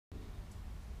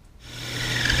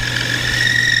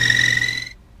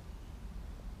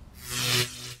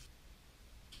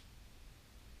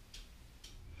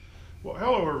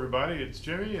everybody, it's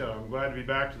Jimmy. I'm glad to be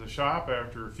back to the shop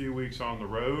after a few weeks on the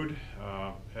road.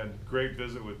 Had a great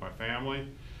visit with my family.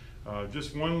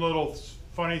 Just one little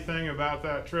funny thing about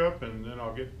that trip, and then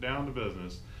I'll get down to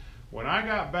business. When I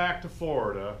got back to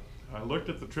Florida, I looked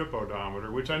at the trip odometer,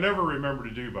 which I never remember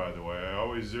to do, by the way. I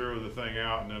always zero the thing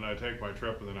out and then I take my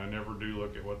trip, and then I never do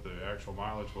look at what the actual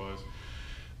mileage was.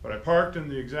 But I parked in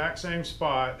the exact same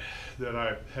spot that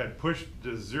I had pushed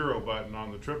the zero button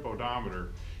on the trip odometer.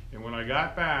 And when I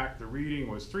got back, the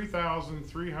reading was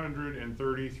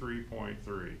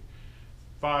 3,333.3.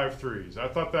 5 threes. I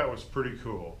thought that was pretty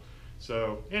cool.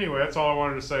 So anyway, that's all I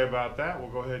wanted to say about that. We'll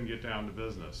go ahead and get down to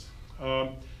business.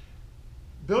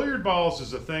 Billiard balls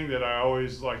is a thing that I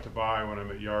always like to buy when I'm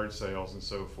at yard sales and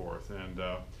so forth. And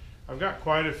I've got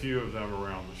quite a few of them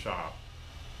around the shop.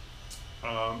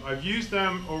 I've used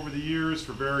them over the years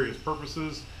for various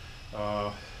purposes.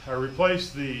 I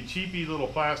replaced the cheapy little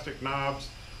plastic knobs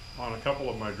on a couple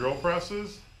of my drill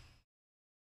presses.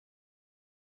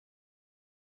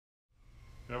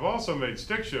 And I've also made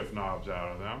stick shift knobs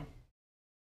out of them.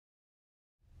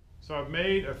 So I've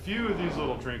made a few of these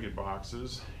little trinket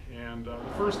boxes, and the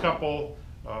first couple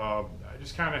I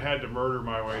just kind of had to murder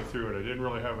my way through it. I didn't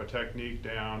really have a technique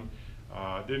down.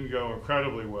 Didn't go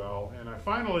incredibly well, and I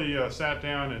finally sat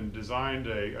down and designed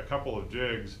a couple of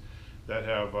jigs that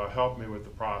have helped me with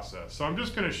the process. So I'm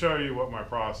just going to show you what my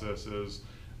process is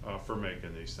for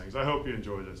making these things. I hope you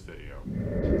enjoy this video.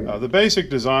 The basic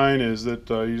design is that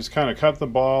you just kind of cut the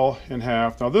ball in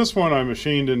half. Now this one I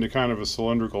machined into kind of a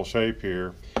cylindrical shape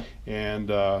here, and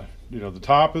you know, the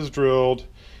top is drilled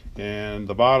and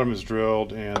the bottom is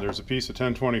drilled, and there's a piece of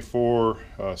 1024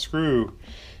 screw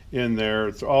in there,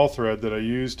 it's all thread, that I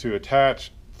use to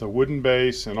attach the wooden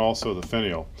base and also the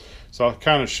finial. So I'll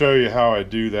kind of show you how I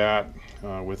do that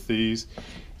with these.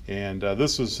 And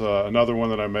this is another one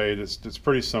that I made. It's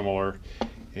pretty similar,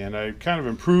 and I kind of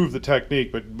improved the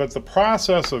technique, but the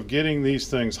process of getting these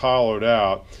things hollowed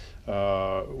out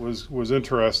was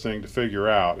interesting to figure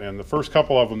out. And the first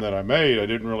couple of them that I made, I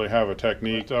didn't really have a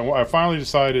technique. I finally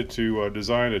decided to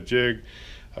design a jig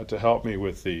to help me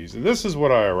with these, and this is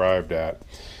what I arrived at.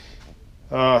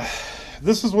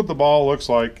 This is what the ball looks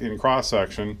like in cross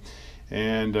section,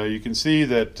 and you can see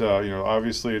that you know,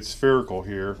 obviously it's spherical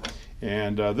here,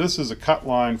 and this is a cut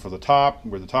line for the top,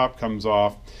 where the top comes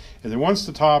off. And then once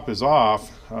the top is off,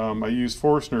 I use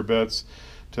Forstner bits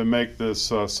to make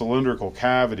this cylindrical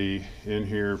cavity in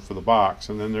here for the box.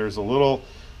 And then there's a little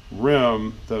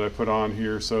rim that I put on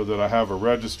here so that I have a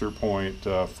register point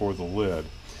for the lid.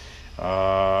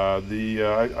 I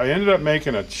ended up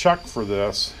making a chuck for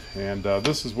this, and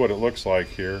this is what it looks like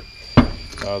here.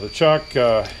 The chuck,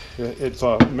 it's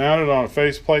mounted on a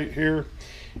faceplate here,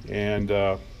 and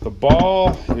the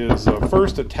ball is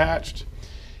first attached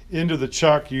into the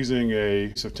chuck using a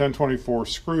 1024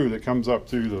 screw that comes up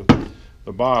through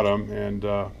the bottom, and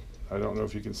I don't know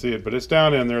if you can see it, but it's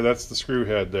down in there. That's the screw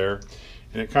head there,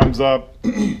 and it comes up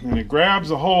and it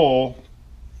grabs a hole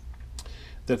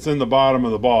that's in the bottom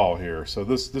of the ball here. So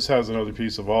this has another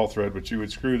piece of all thread, but you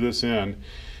would screw this in,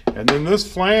 and then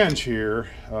this flange here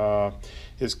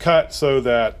is cut so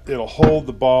that it'll hold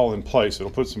the ball in place.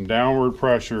 It'll put some downward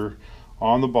pressure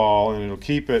on the ball, and it'll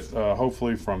keep it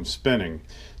hopefully from spinning.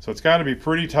 So it's got to be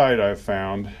pretty tight, I've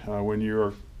found. When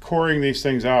you're coring these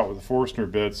things out with the Forstner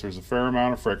bits, there's a fair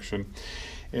amount of friction,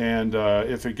 and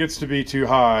if it gets to be too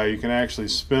high, you can actually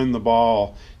spin the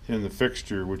ball in the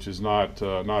fixture, which is not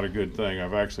a good thing.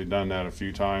 I've actually done that a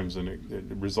few times, and it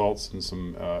results in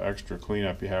some extra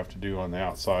cleanup you have to do on the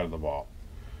outside of the ball.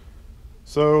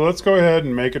 So let's go ahead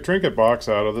and make a trinket box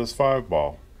out of this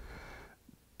 5-ball.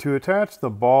 To attach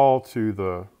the ball to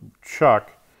the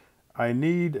chuck, I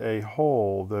need a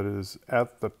hole that is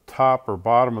at the top or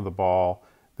bottom of the ball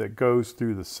that goes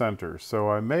through the center. So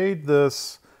I made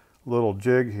this little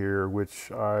jig here,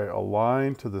 which I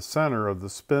aligned to the center of the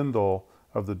spindle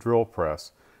of the drill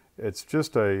press. It's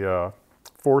just a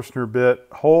Forstner bit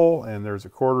hole, and there's a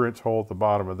 1/4 inch hole at the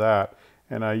bottom of that,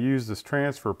 and I use this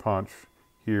transfer punch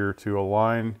here to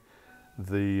align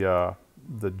the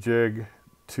jig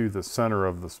to the center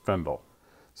of the spindle.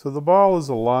 So the ball is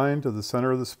aligned to the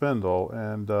center of the spindle,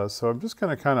 and so I'm just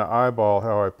going to kind of eyeball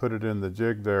how I put it in the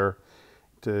jig there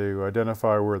to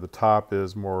identify where the top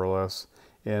is, more or less.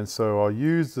 And so I'll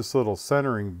use this little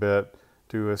centering bit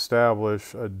to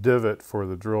establish a divot for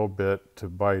the drill bit to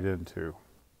bite into.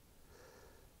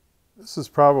 This is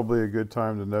probably a good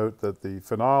time to note that the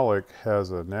phenolic has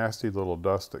a nasty little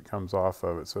dust that comes off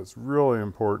of it, so it's really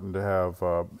important to have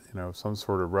you know, some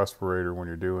sort of respirator when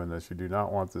you're doing this. You do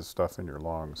not want this stuff in your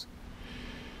lungs.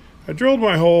 I drilled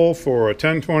my hole for a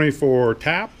 1024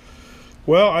 tap.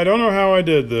 Well, I don't know how I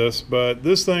did this, but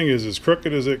this thing is as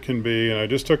crooked as it can be, and I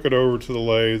just took it over to the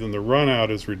lathe, and the run out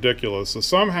is ridiculous. So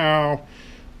somehow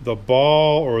the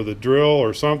ball or the drill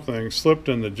or something slipped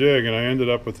in the jig, and I ended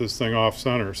up with this thing off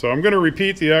center. So I'm going to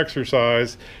repeat the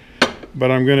exercise, but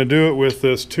I'm going to do it with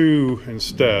this 2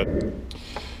 instead.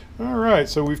 All right,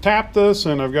 so we've tapped this,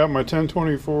 and I've got my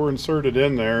 1024 inserted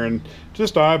in there, and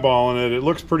just eyeballing it, it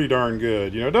looks pretty darn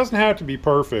good. You know, it doesn't have to be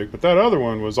perfect, but that other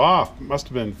one was off. It must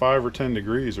have been 5 or 10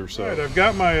 degrees or so. All right, I've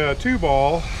got my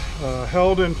 2-ball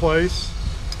held in place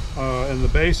in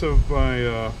the base of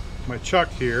my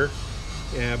chuck here,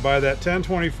 and by that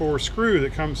 1024 screw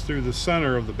that comes through the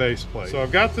center of the base plate. So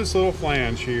I've got this little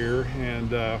flange here,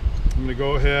 and I'm going to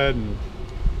go ahead and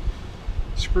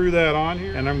screw that on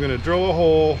here, and I'm going to drill a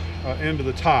hole into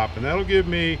the top, and that'll give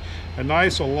me a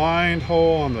nice aligned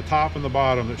hole on the top and the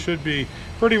bottom that should be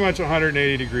pretty much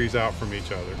 180 degrees out from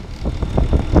each other.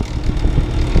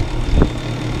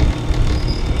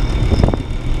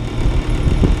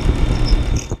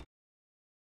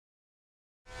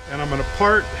 And I'm going to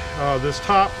part this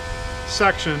top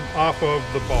section off of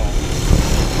the ball.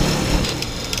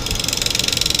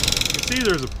 You see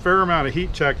there's a fair amount of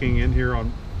heat checking in here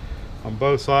on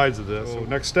both sides of this. So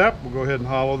next step, we'll go ahead and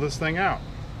hollow this thing out.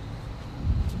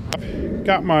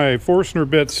 Got my Forstner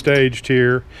bit staged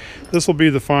here. This will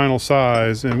be the final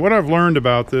size, and what I've learned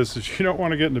about this is you don't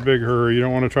want to get in a big hurry. You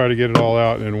don't want to try to get it all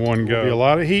out in one go. There'll be a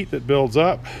lot of heat that builds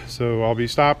up, so I'll be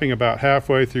stopping about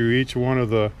halfway through each one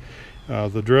of the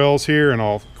drills here, and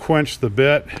I'll quench the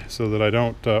bit so that I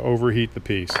don't overheat the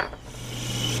piece.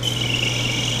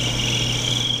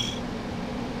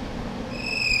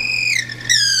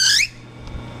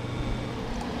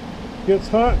 Gets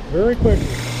hot very quickly.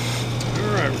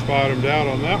 All right, we're bottomed out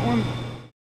on that one.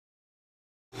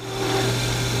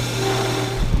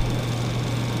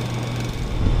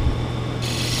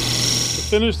 To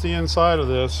finish the inside of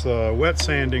this, wet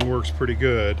sanding works pretty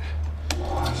good.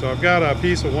 So I've got a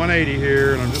piece of 180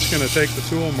 here, and I'm just going to take the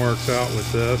tool marks out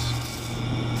with this.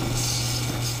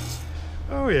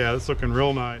 Oh yeah, it's looking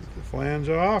real nice. The flange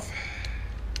off.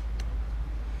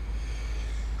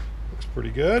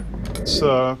 Pretty good. It's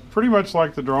pretty much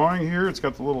like the drawing here. It's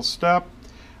got the little step.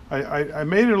 I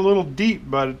made it a little deep,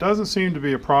 but it doesn't seem to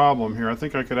be a problem here. I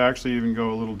think I could actually even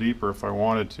go a little deeper if I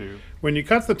wanted to. When you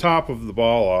cut the top of the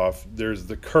ball off, there's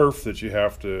the kerf that you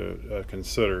have to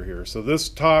consider here. So this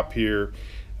top here,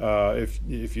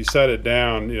 if you set it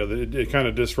down, you know, it kind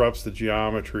of disrupts the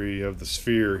geometry of the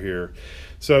sphere here.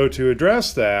 So to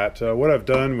address that, what I've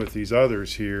done with these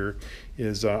others here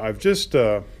is I've just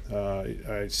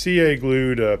I CA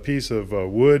glued a piece of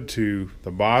wood to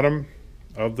the bottom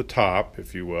of the top,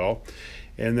 if you will,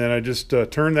 and then I just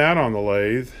turned that on the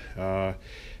lathe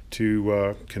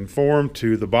to conform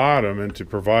to the bottom and to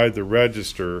provide the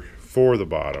register for the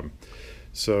bottom.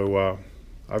 So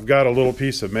I've got a little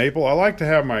piece of maple. I like to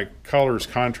have my colors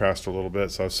contrast a little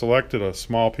bit, so I've selected a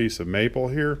small piece of maple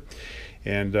here,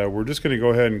 and we're just going to go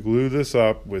ahead and glue this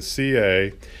up with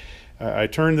CA. I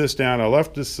turned this down. I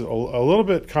left this a little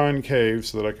bit concave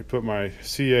so that I could put my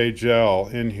CA gel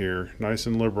in here nice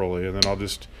and liberally, and then I'll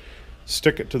just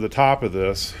stick it to the top of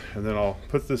this, and then I'll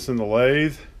put this in the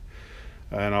lathe,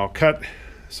 and I'll cut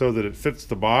so that it fits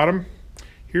the bottom.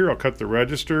 Here I'll cut the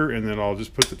register, and then I'll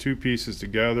just put the two pieces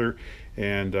together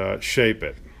and shape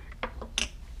it.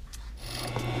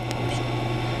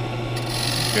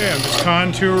 Okay, I'm just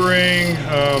contouring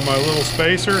my little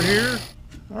spacer here.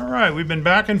 All right, we've been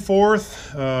back and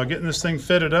forth getting this thing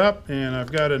fitted up, and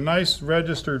I've got a nice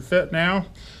registered fit now.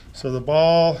 So the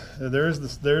ball, there's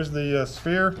the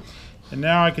sphere, and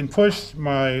now I can push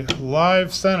my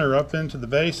live center up into the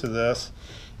base of this,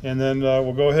 and then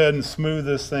we'll go ahead and smooth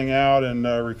this thing out and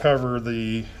recover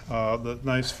the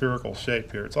nice spherical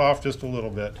shape here. It's off just a little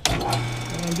bit. And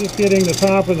I'm just getting the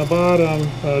top and the bottom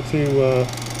to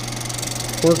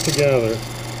work together.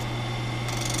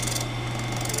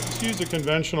 Use a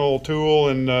conventional tool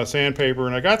and sandpaper,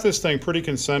 and I got this thing pretty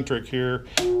concentric here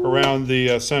around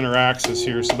the center axis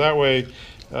here, so that way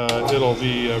it'll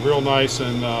be real nice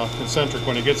and concentric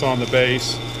when it gets on the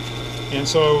base. And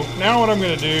so now what I'm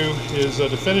going to do is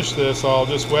to finish this, I'll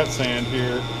just wet sand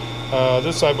here.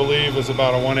 This I believe is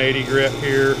about a 180 grit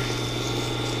here,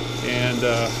 and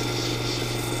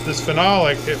this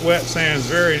phenolic, it wet sands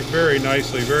very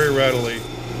nicely, very readily.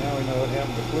 Now we know what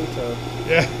happened to Pluto.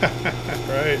 Yeah,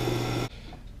 right.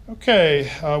 Okay,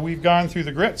 we've gone through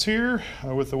the grits here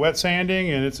with the wet sanding,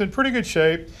 and it's in pretty good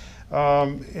shape.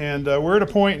 We're at a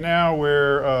point now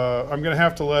where I'm going to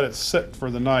have to let it sit for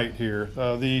the night here.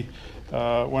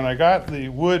 When I got the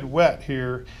wood wet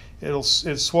here, it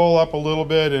swole up a little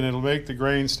bit, and it'll make the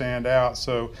grain stand out.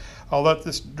 So I'll let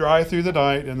this dry through the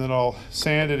night, and then I'll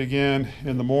sand it again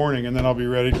in the morning, and then I'll be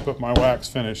ready to put my wax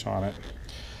finish on it.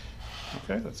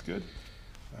 Okay, that's good.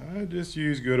 I just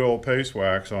use good old paste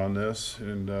wax on this,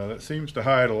 and that seems to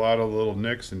hide a lot of little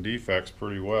nicks and defects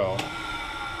pretty well.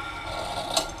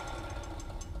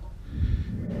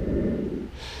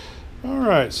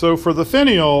 Alright, so for the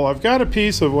finial, I've got a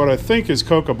piece of what I think is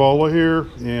Coca-Cola here,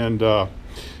 and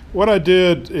what I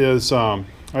did is I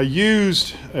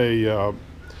used a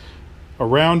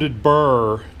rounded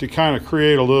burr to kind of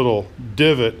create a little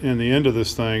divot in the end of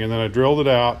this thing, and then I drilled it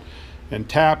out and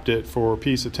tapped it for a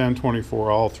piece of 1024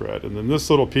 all thread, and then this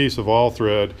little piece of all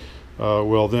thread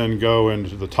will then go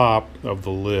into the top of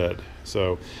the lid.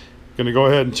 So I'm going to go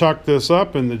ahead and chuck this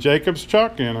up in the Jacob's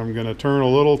chuck, and I'm going to turn a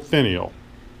little finial.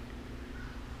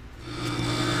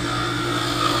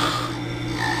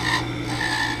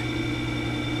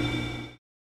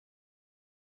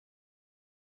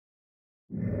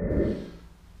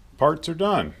 Parts are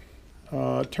done.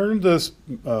 Turned this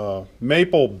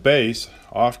maple base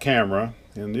off camera,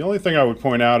 and the only thing I would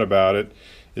point out about it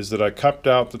is that I cupped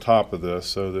out the top of this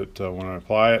so that when I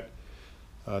apply it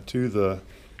to the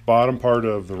bottom part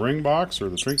of the ring box or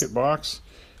the trinket box,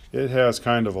 it has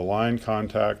kind of a line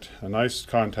contact, a nice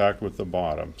contact with the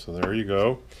bottom. So there you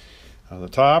go. The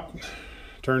top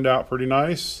turned out pretty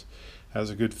nice, has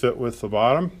a good fit with the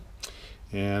bottom,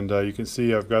 and you can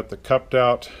see I've got the cupped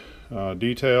out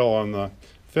detail on the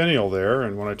finial there,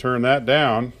 and when I turn that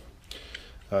down,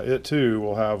 it too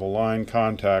will have a line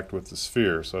contact with the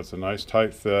sphere, so it's a nice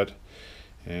tight fit,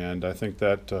 and I think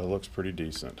that looks pretty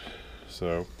decent.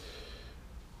 So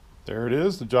there it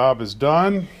is, the job is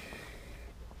done.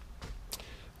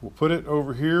 We'll put it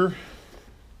over here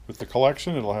with the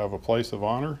collection. It'll have a place of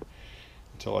honor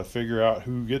until I figure out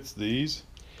who gets these,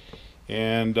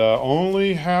 and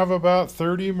only have about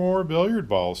 30 more billiard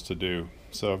balls to do.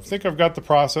 So I think I've got the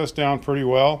process down pretty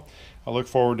well. I look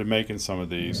forward to making some of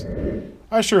these.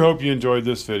 I sure hope you enjoyed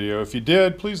this video. If you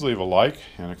did, please leave a like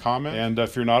and a comment. And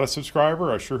if you're not a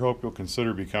subscriber, I sure hope you'll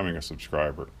consider becoming a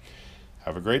subscriber.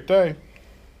 Have a great day.